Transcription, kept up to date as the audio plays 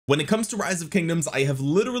When it comes to Rise of Kingdoms, I have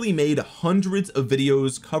literally made hundreds of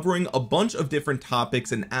videos covering a bunch of different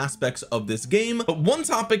topics and aspects of this game, but one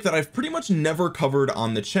topic that I've pretty much never covered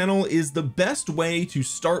on the channel is the best way to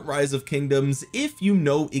start Rise of Kingdoms if you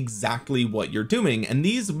know exactly what you're doing. And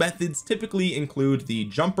these methods typically include the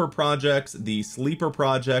jumper projects, the sleeper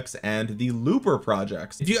projects, and the looper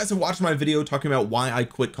projects. If you guys have watched my video talking about why I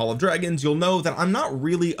quit Call of Dragons, you'll know that I'm not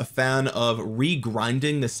really a fan of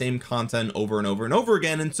re-grinding the same content over and over and over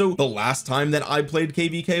again. And so the last time that I played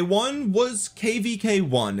KVK1 was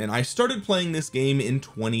KVK1, and I started playing this game in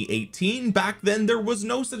 2018. Back then there was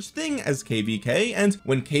no such thing as KVK, and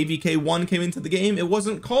when KVK1 came into the game, it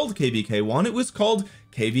wasn't called KVK1, it was called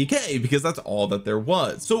KVK, because that's all that there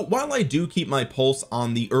was. So while I do keep my pulse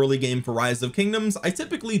on the early game for Rise of Kingdoms, I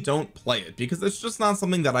typically don't play it because it's just not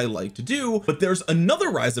something that I like to do. But there's another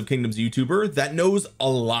Rise of Kingdoms YouTuber that knows a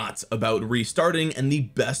lot about restarting and the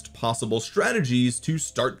best possible strategies to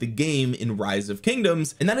start the game in Rise of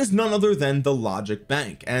Kingdoms, and that is none other than the Logic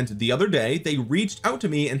Bank. And the other day they reached out to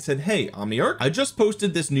me and said, hey Omniarch, I just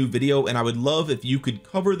posted this new video and I would love if you could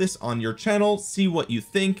cover this on your channel, see what you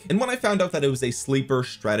think. And when I found out that it was a sleeper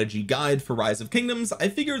strategy guide for Rise of Kingdoms, I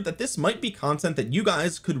figured that this might be content that you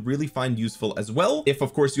guys could really find useful as well, if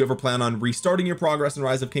of course you ever plan on restarting your progress in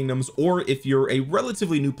Rise of Kingdoms, or if you're a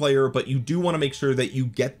relatively new player but you do want to make sure that you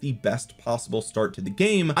get the best possible start to the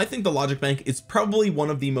game. I think the Logic Bank is probably one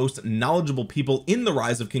of the most knowledgeable people in the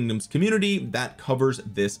Rise of Kingdoms community that covers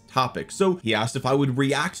this topic. So he asked if I would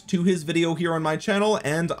react to his video here on my channel,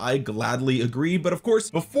 and I gladly agreed. But of course,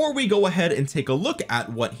 before we go ahead and take a look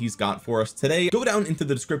at what he's got for us today, go down into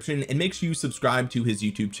the description and make sure you subscribe to his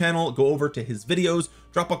YouTube channel, go over to his videos,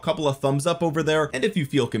 drop a couple of thumbs up over there, and if you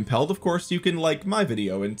feel compelled, of course you can like my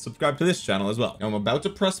video and subscribe to this channel as well. Now I'm about to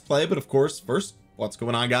press play, but of course first, what's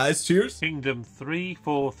going on guys? Cheers. Kingdom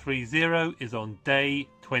 3430 is on day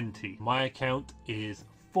 20. My account is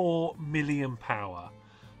 4 million power.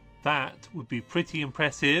 That would be pretty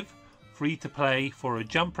impressive, free to play for a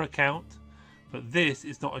jumper account, but this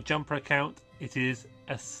is not a jumper account, it is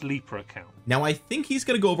a sleeper account. Now I think he's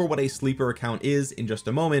going to go over what a sleeper account is in just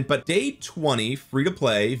a moment, but day 20, free to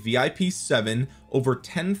play, VIP 7, over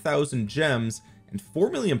 10,000 gems and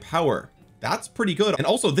 4 million power. That's pretty good. And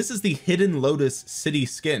also this is the Hidden Lotus City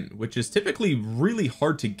skin, which is typically really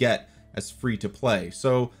hard to get as free to play.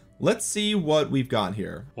 So let's see what we've got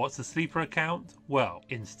here. What's a sleeper account? Well,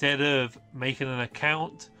 instead of making an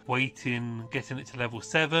account, waiting, getting it to level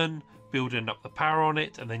 7, building up the power on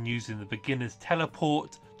it, and then using the beginner's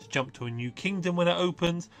teleport to jump to a new kingdom when it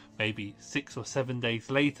opens, maybe 6 or 7 days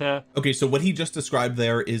later. Okay, so what he just described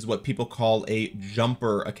there is what people call a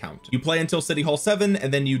jumper account. You play until City Hall 7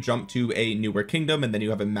 and then you jump to a newer kingdom, and then you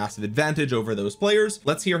have a massive advantage over those players.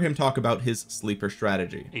 Let's hear him talk about his sleeper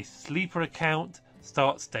strategy. A sleeper account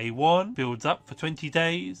starts day 1, builds up for 20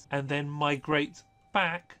 days, and then migrates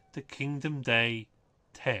back to Kingdom Day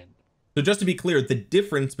 10. So just to be clear, the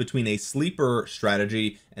difference between a sleeper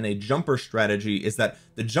strategy and a jumper strategy is that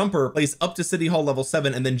the jumper plays up to City Hall level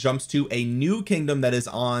 7 and then jumps to a new kingdom that is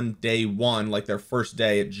on day 1, like their first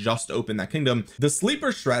day, it just opened that kingdom. The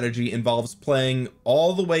sleeper strategy involves playing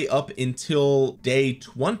all the way up until day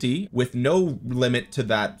 20 with no limit to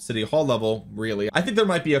that City Hall level, really. I think there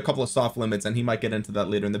might be a couple of soft limits and he might get into that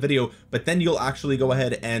later in the video, but then you'll actually go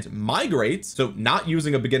ahead and migrate, so not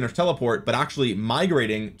using a beginner's teleport but actually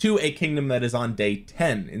migrating to a kingdom that is on day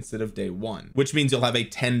 10 instead of day 1, which means you'll have a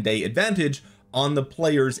 10-day advantage on the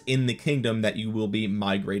players in the kingdom that you will be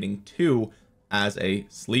migrating to as a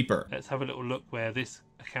sleeper. Let's have a little look where this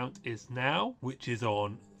account is now, which is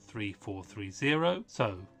on 3430.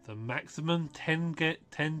 So the maximum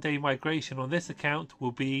 10-day migration on this account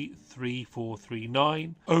will be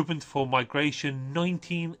 3439, opened for migration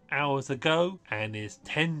 19 hours ago and is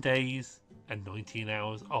 10 days and 19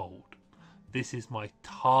 hours old. This is my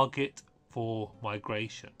target for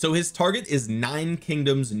migration. So his target is 9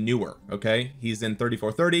 kingdoms newer. Okay, he's in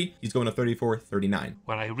 3430, he's going to 3439.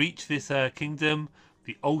 When I reach this kingdom,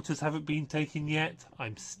 the altars haven't been taken yet.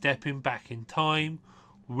 I'm stepping back in time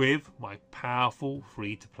with my powerful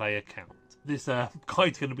free-to-play account. This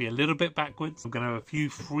guide's going to be a little bit backwards. I'm going to have a few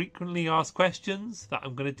frequently asked questions that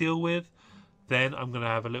I'm going to deal with. Then I'm going to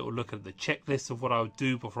have a little look at the checklist of what I would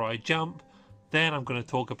do before I jump. Then I'm going to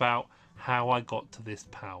talk about how I got to this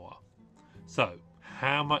power. So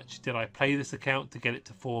how much did I play this account to get it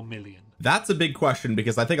to 4 million? That's a big question,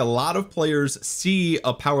 because I think a lot of players see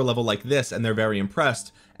a power level like this and they're very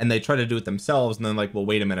impressed and they try to do it themselves, and then like, well,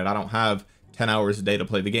 wait a minute, I don't have 10 hours a day to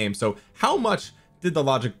play the game. So how much did the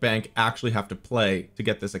Logic Bank actually have to play to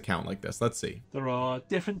get this account like this? Let's see. There are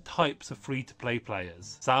different types of free-to-play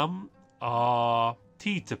players. Some are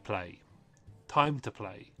T to play, time to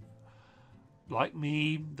play. Like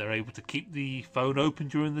me, they're able to keep the phone open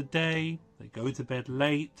during the day, they go to bed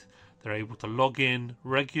late, they're able to log in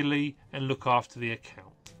regularly and look after the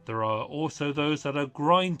account. There are also those that are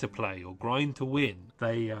grind to play or grind to win.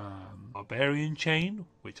 They barbarian chain,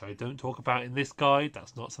 which I don't talk about in this guide,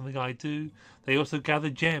 that's not something I do. They also gather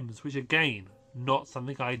gems, which again, not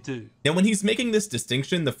something I do. Now, when he's making this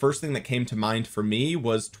distinction, the first thing that came to mind for me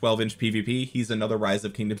was 12-inch PvP. He's another Rise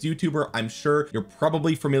of Kingdoms YouTuber. I'm sure you're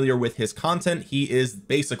probably familiar with his content. He is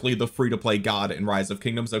basically the free-to-play god in Rise of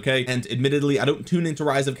Kingdoms, okay? And admittedly, I don't tune into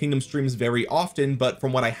Rise of Kingdoms streams very often, but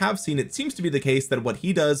from what I have seen, it seems to be the case that what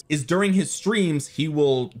he does is during his streams, he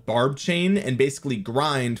will barb chain and basically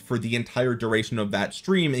grind for the entire duration of that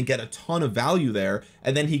stream and get a ton of value there,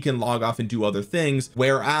 and then he can log off and do other things.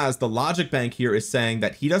 Whereas the logic bank here is saying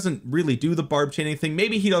that he doesn't really do the barb chaining thing.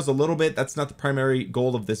 Maybe he does a little bit, that's not the primary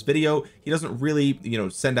goal of this video. He doesn't really, you know,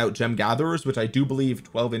 send out gem gatherers, which I do believe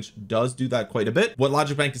 12-inch does do that quite a bit. What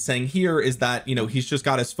logic bank is saying here is that, you know, he's just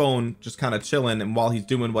got his phone just kind of chilling, and while he's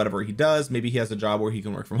doing whatever he does, maybe he has a job where he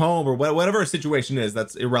can work from home or whatever a situation is,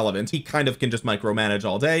 that's irrelevant. He kind of can just micromanage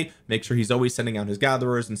all day, make sure he's always sending out his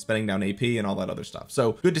gatherers and spending down AP and all that other stuff.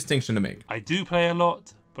 So good distinction to make. I do play a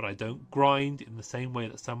lot, but I don't grind in the same way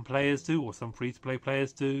that some players do or some free-to-play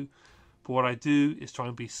players do. But what I do is try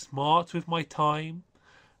and be smart with my time,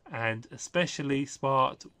 and especially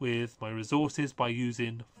smart with my resources by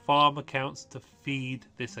using farm accounts to feed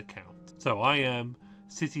this account. So I am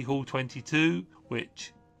City Hall 22,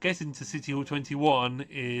 which getting to City Hall 21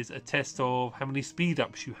 is a test of how many speed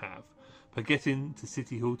ups you have. But getting to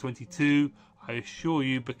City Hall 22, I assure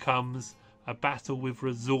you, becomes a battle with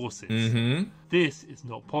resources. This is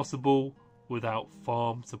not possible without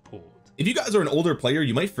farm support. If you guys are an older player,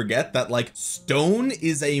 you might forget that like stone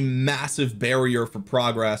is a massive barrier for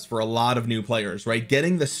progress for a lot of new players, right?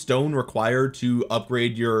 Getting the stone required to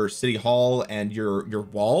upgrade your city hall and your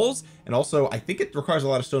walls, and also I think it requires a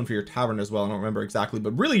lot of stone for your tavern as well. I don't remember exactly,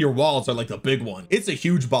 but really your walls are like the big one. It's a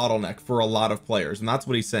huge bottleneck for a lot of players, and that's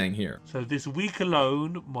what he's saying here. So this week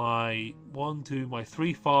alone, my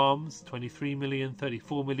 3 farms, 23 million,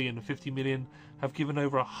 34 million and 50 million, have given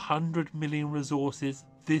over 100 million resources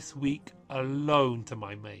this week alone to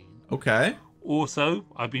my main. Okay. Also,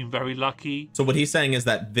 I've been very lucky. So what he's saying is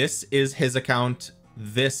that this is his account,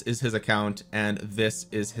 this is his account, and this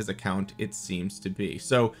is his account, it seems to be.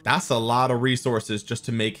 So that's a lot of resources just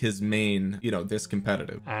to make his main, you know, this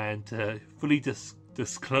competitive. And fully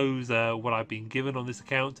disclose what I've been given on this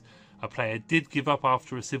account. A player did give up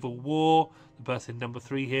after a civil war, the person number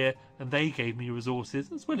 3 here, and they gave me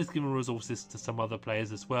resources, as well as giving resources to some other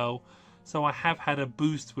players as well. So I have had a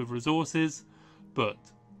boost with resources, but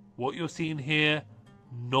what you're seeing here,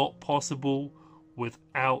 not possible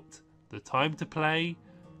without the time to play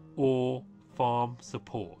or farm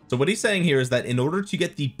support. So what he's saying here is that in order to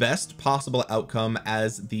get the best possible outcome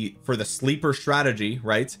for the sleeper strategy,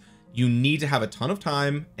 right, you need to have a ton of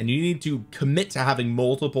time and you need to commit to having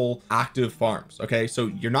multiple active farms. Okay, so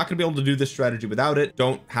you're not going to be able to do this strategy without it.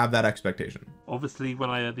 Don't have that expectation. Obviously, when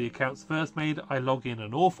I had the accounts first made, I log in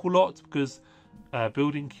an awful lot because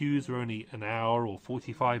building queues are only an hour or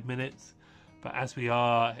 45 minutes. But as we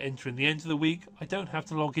are entering the end of the week, I don't have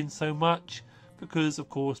to log in so much because, of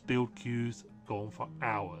course, build queues go on for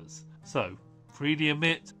hours. So freely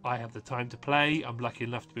admit, I have the time to play. I'm lucky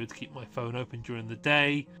enough to be able to keep my phone open during the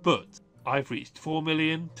day, but I've reached 4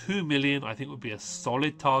 million. 2 million I think would be a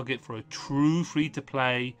solid target for a true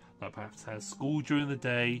free-to-play that perhaps has school during the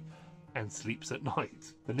day and sleeps at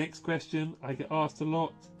night. The next question I get asked a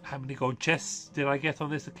lot: how many gold chests did I get on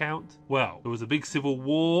this account? Well, there was a big civil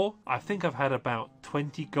war. I think I've had about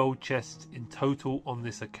 20 gold chests in total on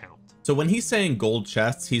this account. So when he's saying gold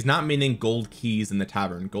chests, he's not meaning gold keys in the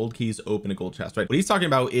tavern. Gold keys open a gold chest, right? What he's talking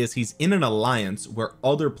about is he's in an alliance where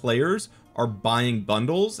other players are buying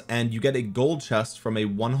bundles and you get a gold chest from a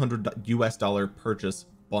 $100 US purchase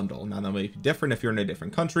bundle. Now that may be different if you're in a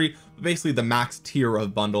different country, but basically the max tier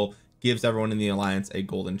of bundle gives everyone in the alliance a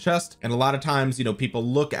golden chest. And a lot of times, you know, people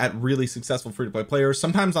look at really successful free-to-play players.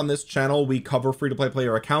 Sometimes on this channel we cover free-to-play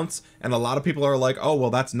player accounts, and a lot of people are like, oh well,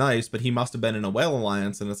 that's nice, but he must have been in a whale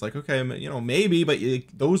alliance. And it's like, okay, you know, maybe, but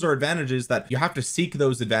those are advantages that you have to seek.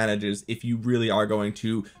 Those advantages if you really are going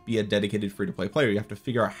to be a dedicated free-to-play player. You have to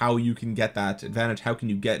figure out how you can get that advantage. How can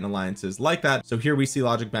you get in alliances like that? So here we see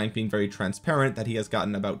Logic Bank being very transparent that he has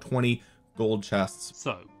gotten about 20 gold chests.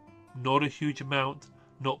 So not a huge amount,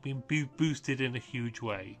 not being boosted in a huge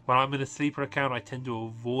way. When I'm in a sleeper account, I tend to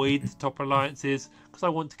avoid top alliances because I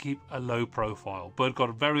want to keep a low profile. But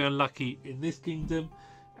got very unlucky in this kingdom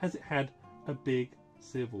as it had a big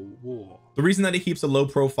civil war. The reason that he keeps a low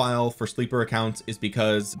profile for sleeper accounts is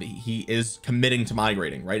because he is committing to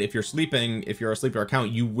migrating, right? If you're a sleeper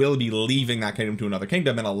account, you will be leaving that kingdom to another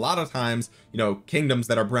kingdom, and a lot of times, you know, kingdoms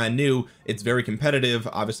that are brand new, it's very competitive.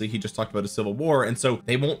 Obviously he just talked about a civil war, and so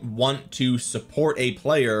they won't want to support a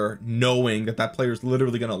player knowing that that player is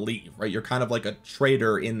literally going to leave, right? You're kind of like a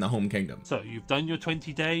traitor in the home kingdom. So you've done your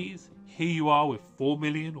 20 days. Here you are with 4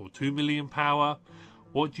 million or 2 million power.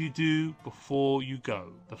 What do you do before you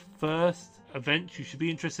go? The first event you should be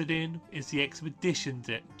interested in is the expedition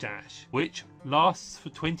dash, which lasts for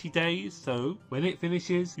 20 days. So when it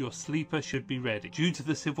finishes, your sleeper should be ready. Due to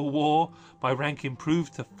the civil war, my rank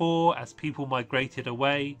improved to 4 as people migrated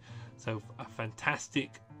away. So a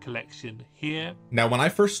fantastic collection here. Now, when I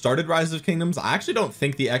first started Rise of Kingdoms, I actually don't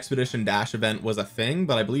think the expedition dash event was a thing,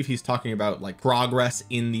 but I believe he's talking about like progress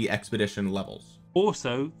in the expedition levels.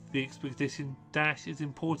 Also, the expedition dash is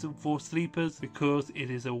important for sleepers because it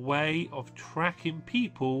is a way of tracking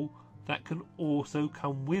people that can also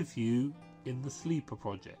come with you in the sleeper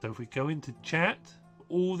project. So if we go into chat,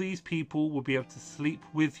 all these people will be able to sleep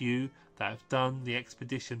with you that have done the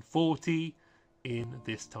expedition 40 in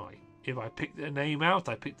this time. If I pick their name out,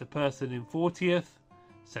 I picked the person in 40th,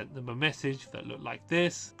 sent them a message that looked like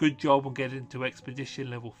this. Good job on getting to expedition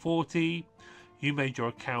level 40. You made your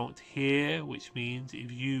account here, which means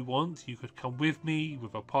if you want, you could come with me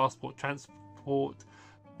with a passport transport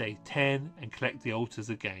day 10 and collect the altars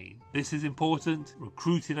again. This is important.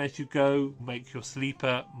 Recruiting as you go, make your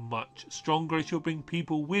sleeper much stronger as you'll bring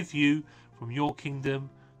people with you from your kingdom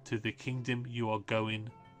to the kingdom you are going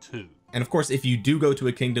to. And of course, if you do go to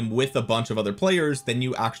a kingdom with a bunch of other players, then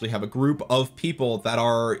you actually have a group of people that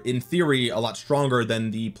are in theory a lot stronger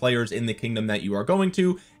than the players in the kingdom that you are going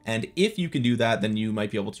to. And if you can do that, then you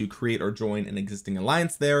might be able to create or join an existing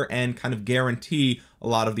alliance there and kind of guarantee a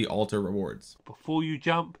lot of the altar rewards. Before you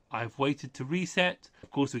jump, I've waited to reset.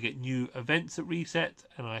 Of course, we get new events at reset,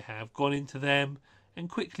 and I have gone into them and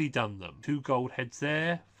quickly done them. 2 gold heads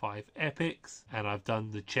there, 5 epics, and I've done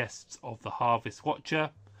the chests of the Harvest Watcher.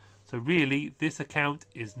 So really, this account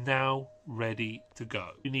is now ready to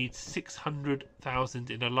go. You need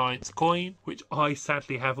 600,000 in Alliance coin, which I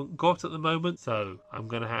sadly haven't got at the moment. So I'm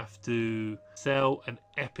going to have to sell an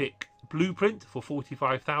epic blueprint for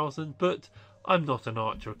 45,000, but I'm not an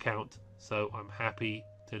archer account, so I'm happy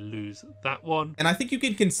to lose that one. And I think you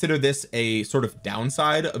can consider this a sort of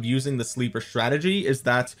downside of using the sleeper strategy, is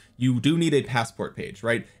that you do need a passport page,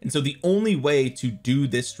 right? And so the only way to do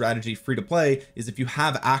this strategy free to play is if you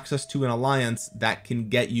have access to an alliance that can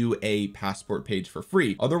get you a passport page for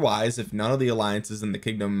free. Otherwise, if none of the alliances in the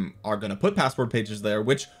kingdom are going to put passport pages there,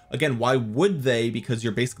 which again, why would they? Because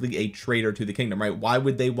you're basically a traitor to the kingdom, right? Why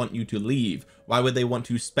would they want you to leave? Why would they want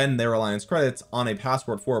to spend their alliance credits on a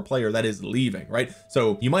passport for a player that is leaving, right?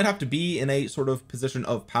 So you might have to be in a sort of position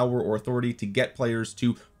of power or authority to get players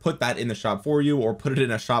to put that in the shop for you, or put it in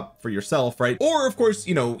a shop for yourself, right? Or of course,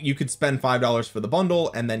 you know, you could spend $5 for the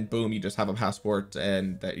bundle and then boom, you just have a passport,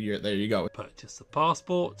 and there you go. Purchase the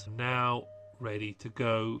passport. Now ready to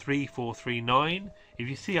go. 3439. If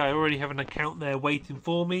you see, I already have an account there waiting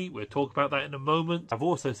for me. We'll talk about that in a moment. I've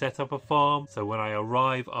also set up a farm, so when I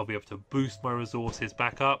arrive, I'll be able to boost my resources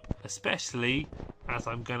back up, especially as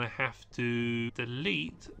I'm going to have to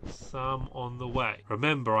delete some on the way.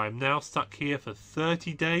 Remember, I'm now stuck here for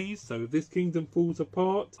 30 days, so if this kingdom falls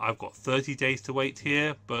apart, I've got 30 days to wait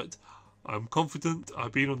here, but I'm confident.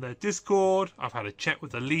 I've been on their Discord, I've had a chat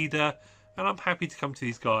with the leader, and I'm happy to come to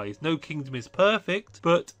these guys. No kingdom is perfect,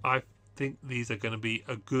 but I think these are going to be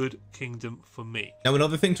a good kingdom for me. Now,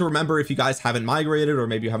 another thing to remember, if you guys haven't migrated, or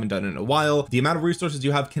maybe you haven't done it in a while, the amount of resources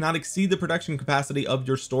you have cannot exceed the production capacity of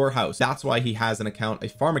your storehouse. That's why he has an account, a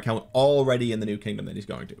farm account, already in the new kingdom that he's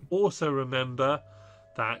going to. Also remember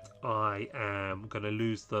that I am going to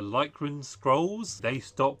lose the Lycran scrolls. They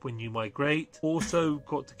stop when you migrate. Also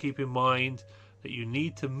got to keep in mind that you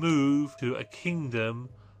need to move to a kingdom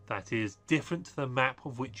that is different to the map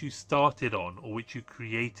of which you started on, or which you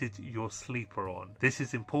created your sleeper on. This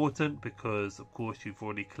is important because of course you've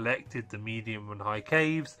already collected the medium and high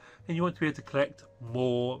caves, and you want to be able to collect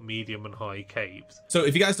more medium and high caves. So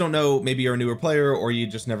if you guys don't know, maybe you're a newer player, or you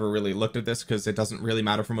just never really looked at this because it doesn't really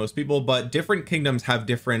matter for most people, but different kingdoms have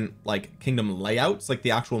different like kingdom layouts. Like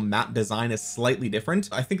the actual map design is slightly different.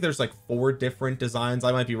 I think there's like 4 different designs.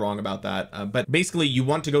 I might be wrong about that, but basically you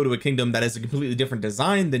want to go to a kingdom that is a completely different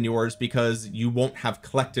design than yours, because you won't have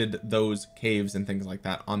collected those caves and things like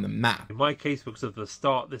that on the map. In my case, because of the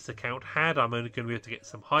start this account had, I'm only going to be able to get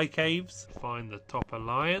some high caves. Find the top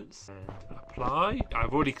alliance and apply.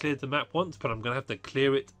 I've already cleared the map once, but I'm gonna have to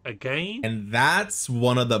clear it again. And that's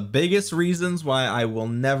one of the biggest reasons why I will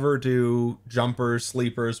never do jumpers,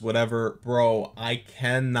 sleepers, whatever. Bro, I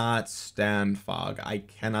cannot stand fog. I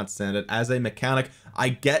cannot stand it. As a mechanic, I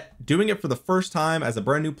get doing it for the first time as a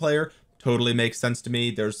brand new player. Totally makes sense to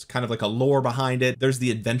me. There's kind of like a lore behind it. There's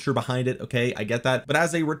the adventure behind it. Okay, I get that. But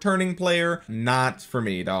as a returning player, not for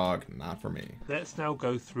me, dog. Not for me. Let's now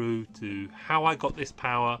go through to how I got this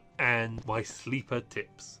power and my sleeper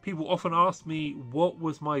tips. People often ask me what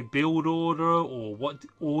was my build order or what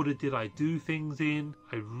order did I do things in.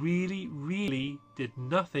 I really did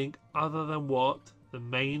nothing other than what the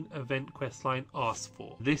main event questline asks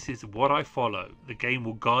for. This is what I follow. The game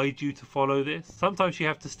will guide you to follow this. Sometimes you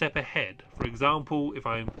have to step ahead. For example, if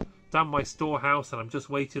I'm done my storehouse and I'm just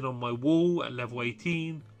waiting on my wall at level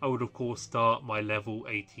 18, I would of course start my level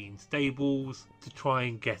 18 stables to try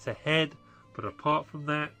and get ahead. But apart from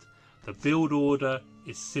that, the build order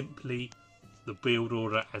is simply the build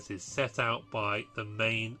order as is set out by the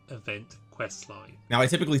main event questline. Now, I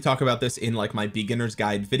typically talk about this in like my beginner's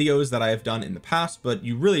guide videos that I have done in the past, but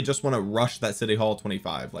you really just want to rush that City Hall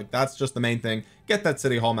 25. Like, that's just the main thing. Get that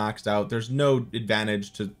City Hall maxed out. There's no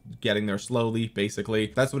advantage to getting there slowly,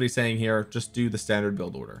 basically. That's what he's saying here. Just do the standard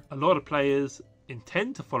build order. A lot of players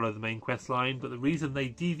intend to follow the main questline, but the reason they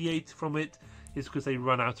deviate from it is because they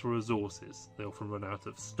run out of resources. They often run out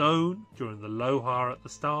of stone during the Lohar at the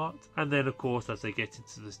start, and then of course as they get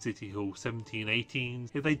into the City Hall 17,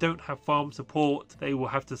 18, if they don't have farm support, they will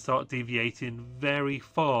have to start deviating very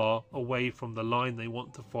far away from the line they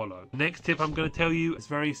want to follow. The next tip I'm going to tell you is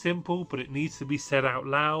very simple, but it needs to be said out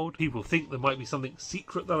loud. People think there might be something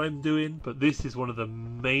secret that I'm doing, but this is one of the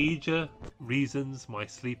major reasons my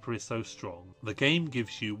sleeper is so strong. The game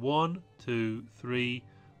gives you 1, 2, 3,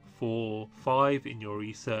 4, 5 in your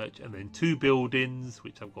research, and then 2 buildings,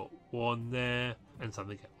 which I've got 1 there and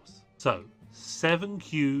something else. So 7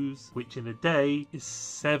 queues, which in a day is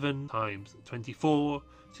 7 times 24,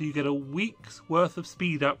 so you get a week's worth of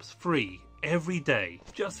speed ups free every day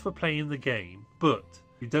just for playing the game. But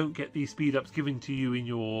you don't get these speed ups given to you in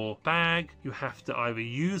your bag. You have to either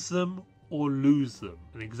use them or lose them.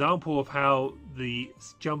 An example of how the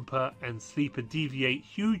jumper and sleeper deviate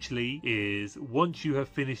hugely is once you have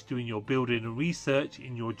finished doing your building and research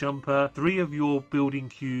in your jumper, 3 of your building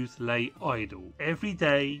queues lay idle. Every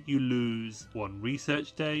day you lose 1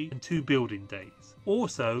 research day and 2 building days.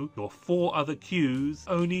 Also, your 4 other queues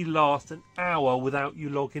only last an hour without you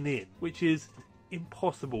logging in, which is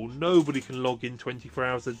impossible. Nobody can log in 24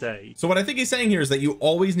 hours a day. So what I think he's saying here is that you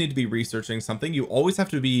always need to be researching something. You always have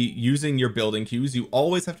to be using your building queues. You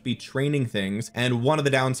always have to be training things. And one of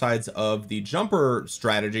the downsides of the jumper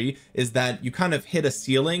strategy is that you kind of hit a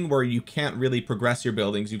ceiling where you can't really progress your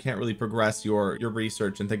buildings. You can't really progress your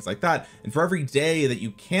research and things like that. And for every day that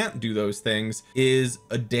you can't do those things is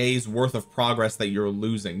a day's worth of progress that you're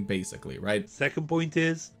losing, basically, right? Second point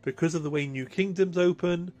is, because of the way New Kingdom's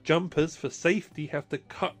open, jumpers for safety have to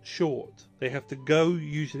cut short. They have to go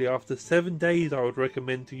usually after 7 days. I would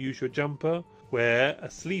recommend to use your jumper, where a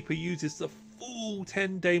sleeper uses the full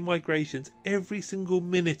 10-day migrations, every single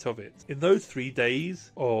minute of it. In those 3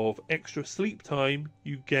 days of extra sleep time,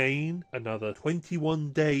 you gain another 21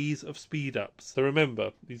 days of speed ups. So remember,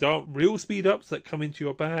 these aren't real speed ups that come into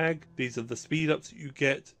your bag. These are the speed ups that you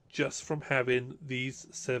get just from having these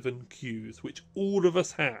 7 queues, which all of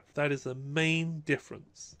us have. That is the main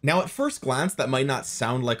difference. Now, at first glance, that might not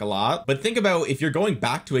sound like a lot, but think about if you're going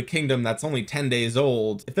back to a kingdom that's only 10 days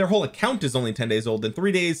old, if their whole account is only 10 days old, then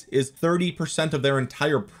 3 days is 30% of their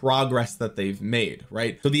entire progress that they've made,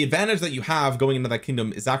 right? So the advantage that you have going into that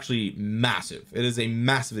kingdom is actually massive. It is a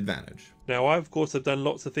massive advantage. Now, I, of course, have done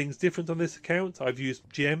lots of things different on this account. I've used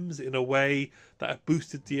gems in a way that have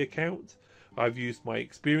boosted the account. I've used my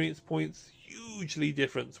experience points hugely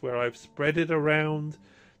different, where I've spread it around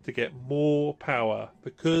to get more power,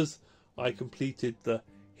 because I completed the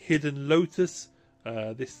Hidden Lotus,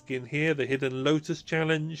 this skin here, the Hidden Lotus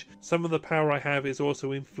challenge. Some of the power I have is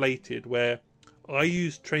also inflated, where I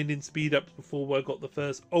used training speed ups before I got the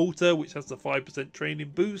first altar, which has the 5%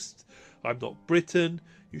 training boost. I'm not Britain.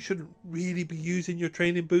 You shouldn't really be using your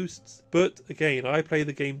training boosts. But again, I play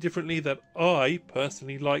the game differently, that I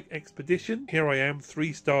personally like Expedition. Here I am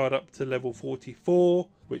 3-starred up to level 44,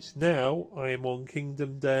 which now I am on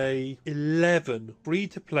Kingdom Day 11, free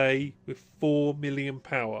to play with 4 million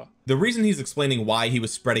power. The reason he's explaining why he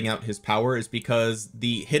was spreading out his power is because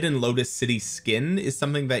the Hidden Lotus City skin is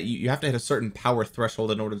something that you have to hit a certain power threshold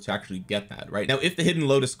in order to actually get that, right? Now, if the Hidden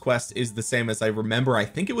Lotus quest is the same as I remember, I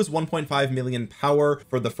think it was 1.5 million power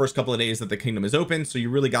for the first couple of days that the kingdom is open, so you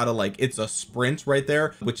really gotta like, it's a sprint right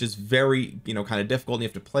there, which is very, you know, kind of difficult, and you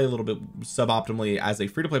have to play a little bit suboptimally as a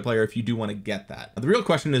free-to-play player if you do want to get that. The real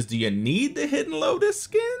question is, do you need the Hidden Lotus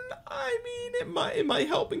skin? I mean, it might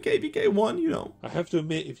help in KVK 1, you know. I have to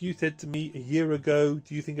admit, if you said to me a year ago,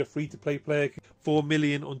 do you think a free-to-play player could 4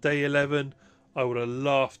 million on day 11, I would have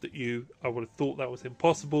laughed at you. I would have thought that was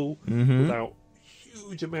impossible without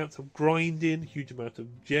huge amounts of grinding, huge amounts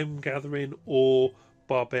of gem gathering, or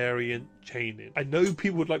barbarian chaining. I know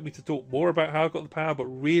people would like me to talk more about how I got the power, but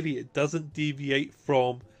really it doesn't deviate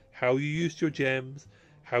from how you used your gems,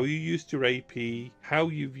 how you used your AP, how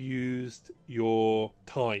you've used your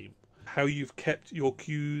time, how you've kept your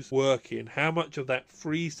queues working, how much of that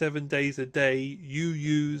free 7 days a day you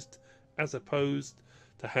used, as opposed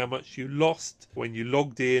to how much you lost when you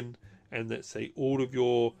logged in and let's say all of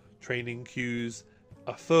your training queues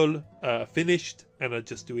are full, finished, and are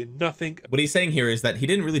just doing nothing. What he's saying here is that he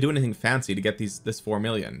didn't really do anything fancy to get this 4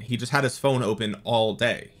 million. He just had his phone open all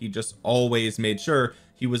day. He just always made sure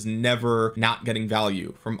he was never not getting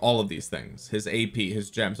value from all of these things, his AP, his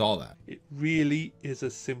gems, all that. It really is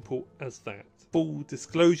as simple as that. Full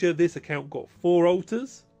disclosure, this account got 4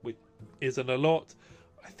 altars, which isn't a lot.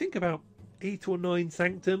 I think about 8 or 9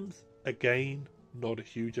 sanctums. Again, not a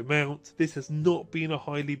huge amount. This has not been a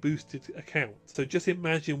highly boosted account, so just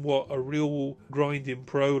imagine what a real grinding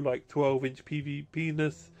pro like 12-inch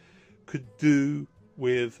PvPness could do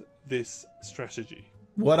with this strategy.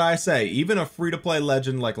 What I say, even a free-to-play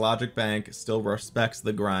legend like Logic Bank still respects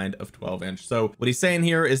the grind of 12-inch. So what he's saying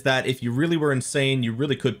here is that if you really were insane, you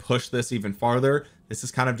really could push this even farther. This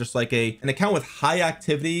is kind of just like an account with high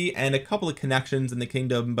activity and a couple of connections in the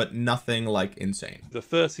kingdom, but nothing like insane. The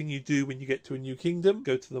first thing you do when you get to a new kingdom,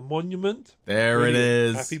 go to the monument. There it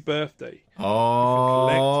is. Happy birthday.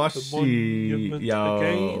 Oh, shit.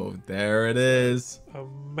 Yo, there it is. A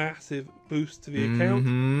massive boost to the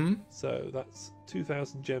account. So that's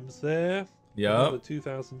 2,000 gems there. Yep. Another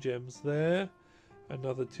 2,000 gems there.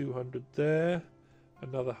 Another 200 there.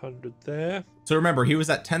 Another 100 there. So remember, he was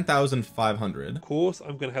at 10,500. Of course,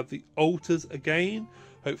 I'm going to have the altars again.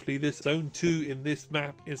 Hopefully this zone 2 in this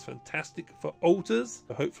map is fantastic for altars.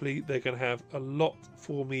 So hopefully they're going to have a lot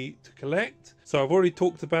for me to collect. So I've already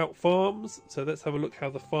talked about farms. So let's have a look how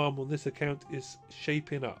the farm on this account is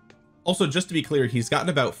shaping up. Also, just to be clear, he's gotten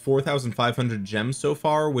about 4,500 gems so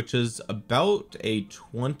far, which is about a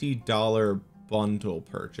 $20 bundle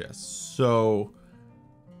purchase. So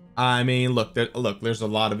I mean, look, there's a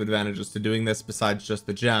lot of advantages to doing this besides just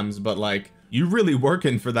the gems, but like, you're really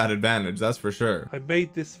working for that advantage, that's for sure. I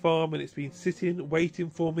made this farm and it's been sitting, waiting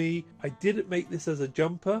for me. I didn't make this as a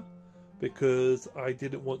jumper because I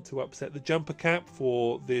didn't want to upset the jumper cap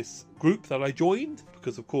for this group that I joined,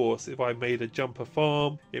 because of course if I made a jumper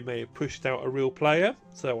farm it may have pushed out a real player,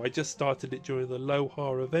 so I just started it during the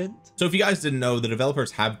Lohar event. So if you guys didn't know, the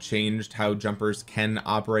developers have changed how jumpers can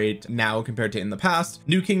operate now compared to in the past.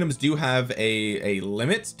 New kingdoms do have a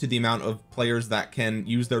limit to the amount of players that can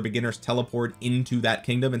use their beginners teleport into that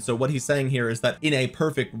kingdom, and so what he's saying here is that in a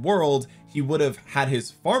perfect world he would have had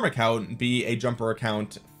his farm account be a jumper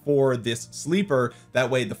account for this sleeper. That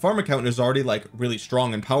way the farm account is already like really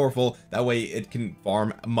strong and powerful, that way it can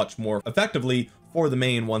farm much more effectively for the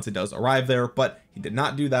main once it does arrive there, but he did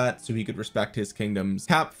not do that so he could respect his kingdom's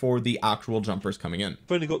cap for the actual jumpers coming in.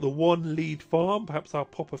 I've only got the one lead farm, perhaps I'll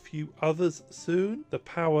pop a few others soon. The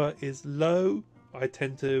power is low. I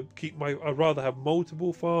tend to keep I'd rather have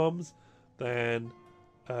multiple farms than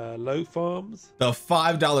low farms. The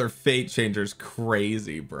 $5 fate changer's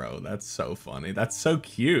crazy, bro. That's so funny. That's so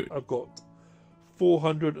cute. I've got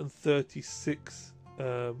 436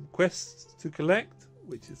 quests to collect,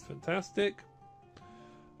 which is fantastic.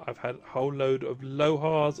 I've had a whole load of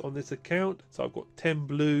Lohars on this account, so I've got 10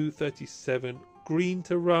 blue, 37 green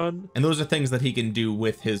to run, and those are things that he can do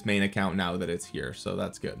with his main account now that it's here, so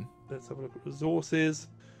that's good. Let's have a look at resources.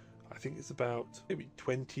 I think it's about maybe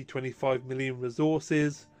 20-25 million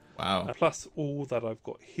resources. Wow. Plus all that I've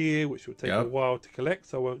got here, which will take a while to collect,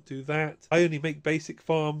 so I won't do that. I only make basic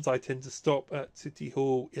farms. I tend to stop at City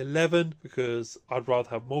Hall 11 because I'd rather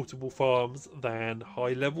have multiple farms than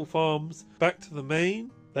high level farms. Back to the main.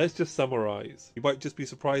 Let's just summarize. You might just be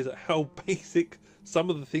surprised at how basic some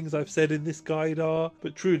of the things I've said in this guide are,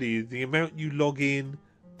 but truly the amount you log in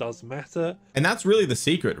does matter, and that's really the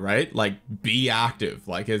secret, right? Like, be active.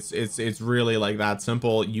 Like, it's really like that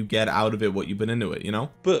simple. You get out of it what you put into it, you know.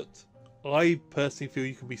 But I personally feel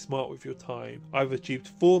you can be smart with your time. I've achieved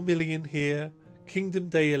 4 million here, Kingdom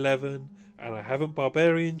Day 11, and I haven't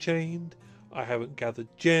barbarian chained. I haven't gathered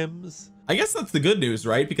gems. I guess that's the good news,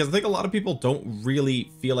 right? Because I think a lot of people don't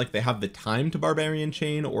really feel like they have the time to barbarian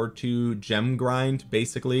chain or to gem grind,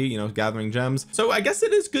 basically, you know, gathering gems. So I guess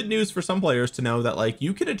it is good news for some players to know that like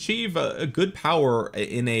you can achieve a good power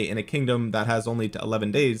in a kingdom that has only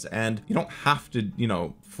 11 days, and you don't have to, you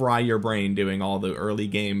know, fry your brain doing all the early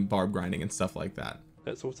game barb grinding and stuff like that.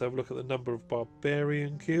 Let's also have a look at the number of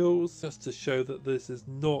barbarian kills, just to show that this is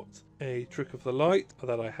not a trick of the light,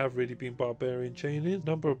 that I have really been barbarian chaining.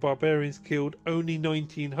 Number of barbarians killed, only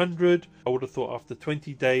 1900. I would have thought after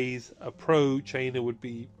 20 days a pro chainer would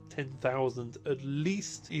be 10,000 at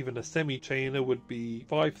least. Even a semi chainer would be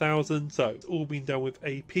 5,000. So it's all been done with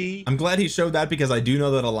AP. I'm glad he showed that, because I do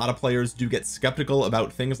know that a lot of players do get skeptical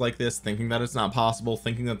about things like this, thinking that it's not possible,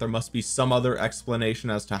 thinking that there must be some other explanation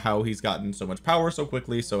as to how he's gotten so much power so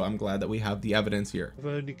quickly. So I'm glad that we have the evidence here. I've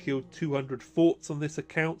only killed 200 forts on this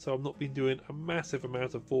account, so I've not been doing a massive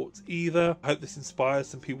amount of forts either. I hope this inspires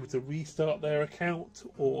some people to restart their account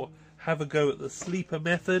or have a go at the sleeper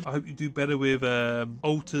method. I hope you do better with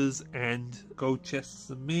altars and gold chests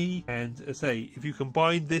than me. And as I say, if you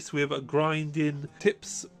combine this with a grinding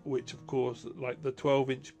tips, which of course like the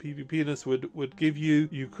 12-inch PvPness would give you,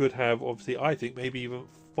 you could have, obviously I think maybe even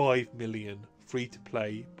 5 million free to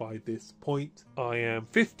play by this point. I am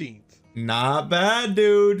 15th. Not bad,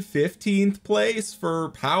 dude. 15th place for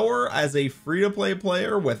power as a free-to-play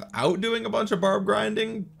player without doing a bunch of barb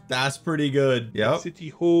grinding. That's pretty good. Yep. City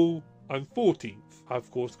Hall, I'm 14th. I've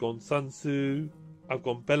of course gone Sun Tzu. I've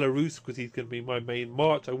gone Belarus because he's going to be my main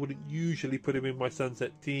March. I wouldn't usually put him in my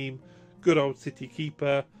Sunset team. Good old City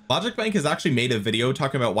Keeper. Logic Bank has actually made a video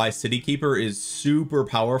talking about why City Keeper is super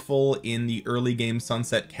powerful in the early game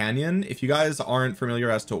Sunset Canyon. If you guys aren't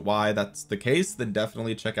familiar as to why that's the case, then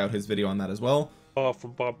definitely check out his video on that as well.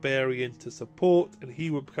 From Barbarian to Support, and he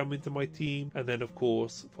would come into my team. And then of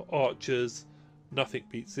course for Archers, nothing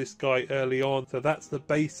beats this guy early on. So that's the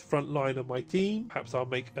base front line of my team. Perhaps I'll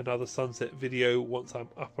make another Sunset video once I'm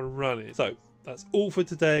up and running. So that's all for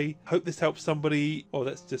today. Hope this helps somebody. Oh,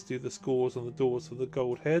 let's just do the scores on the doors for the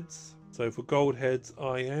gold heads. So for gold heads,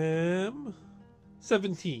 I am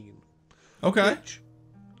 17. Okay. Which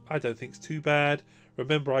I don't think is too bad.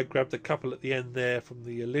 Remember, I grabbed a couple at the end there from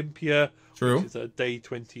the Olympia. True. Which is a day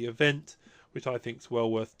 20 event, which I think is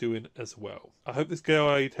well worth doing as well. I hope this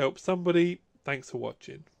guide helps somebody. Thanks for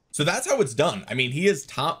watching. So that's how it's done. I mean, he is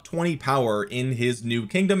top 20 power in his new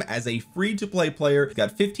kingdom as a free-to-play player. He's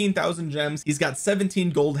got 15,000 gems. He's got 17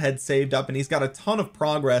 gold heads saved up, and he's got a ton of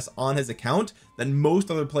progress on his account that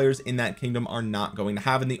most other players in that kingdom are not going to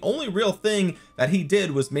have. And the only real thing that he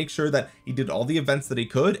did was make sure that he did all the events that he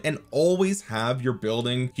could, and always have your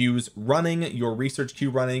building queues running, your research queue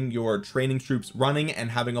running, your training troops running,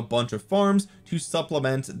 and having a bunch of farms to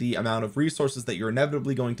supplement the amount of resources that you're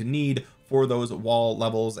inevitably going to need for those wall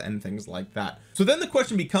levels and things like that. So then the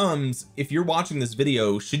question becomes, if you're watching this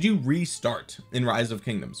video, should you restart in Rise of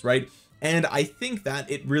Kingdoms, right? And I think that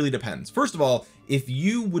it really depends. First of all, if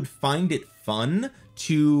you would find it fun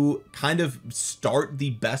to kind of start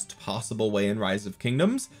the best possible way in Rise of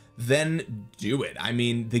Kingdoms, then do it. I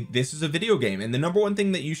mean, this is a video game, and the number one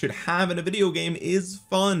thing that you should have in a video game is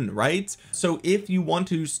fun, right? So if you want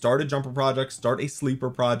to start a jumper project, start a sleeper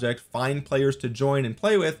project, find players to join and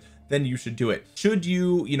play with, then you should do it. Should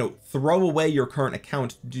you, throw away your current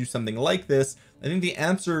account to do something like this? I think the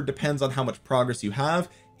answer depends on how much progress you have.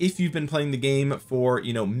 If you've been playing the game for,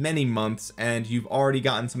 many months, and you've already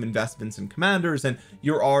gotten some investments in commanders, and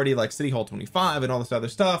you're already like City Hall 25 and all this other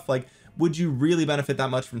stuff, like, would you really benefit that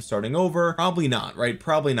much from starting over? Probably not, right?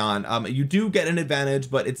 Probably not. You do get an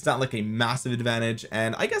advantage, but it's not like a massive advantage.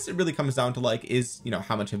 And I guess it really comes down to like,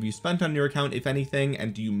 how much have you spent on your account, if anything,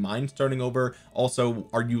 and do you mind starting over? Also,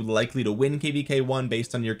 are you likely to win KVK 1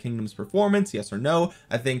 based on your kingdom's performance? Yes or no?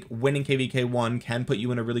 I think winning KVK 1 can put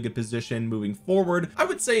you in a really good position moving forward. I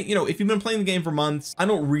would say, if you've been playing the game for months, I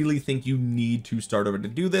don't really think you need to start over to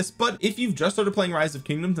do this. But if you've just started playing Rise of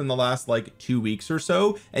Kingdoms in the last like 2 weeks or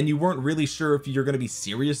so, and you weren't really sure if you're going to be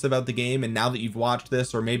serious about the game, and now that you've watched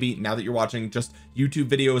this, or maybe now that you're watching just YouTube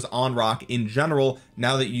videos on Rock in general,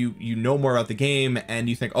 now that you know more about the game, and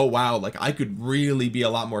you think, oh wow, like I could really be a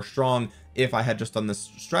lot more strong if I had just done this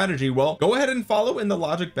strategy, well, go ahead and follow in the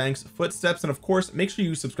Logic Bank's footsteps, and of course make sure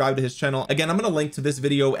you subscribe to his channel. Again, I'm going to link to this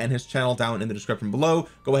video and his channel down in the description below.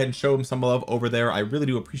 Go ahead and show him some love over there. I really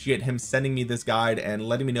do appreciate him sending me this guide and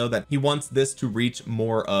letting me know that he wants this to reach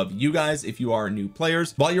more of you guys if you are new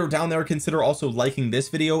players. While you're down there, consider also liking this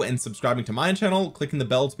video and subscribing to my channel, clicking the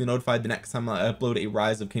bell to be notified the next time I upload a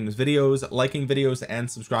Rise of Kingdoms videos. Liking videos and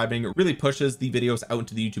subscribing really pushes the videos out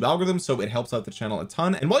into the YouTube algorithm, so it helps out the channel a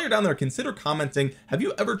ton. And while you're down there, consider consider commenting, have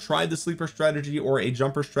you ever tried the sleeper strategy or a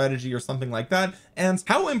jumper strategy or something like that, and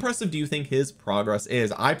how impressive do you think his progress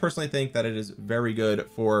is? I personally think that it is very good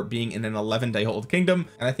for being in an 11-day-old kingdom,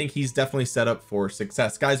 and I think he's definitely set up for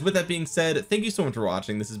success. Guys, with that being said, thank you so much for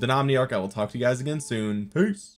watching. This has been Omniarch. I will talk to you guys again soon. Peace.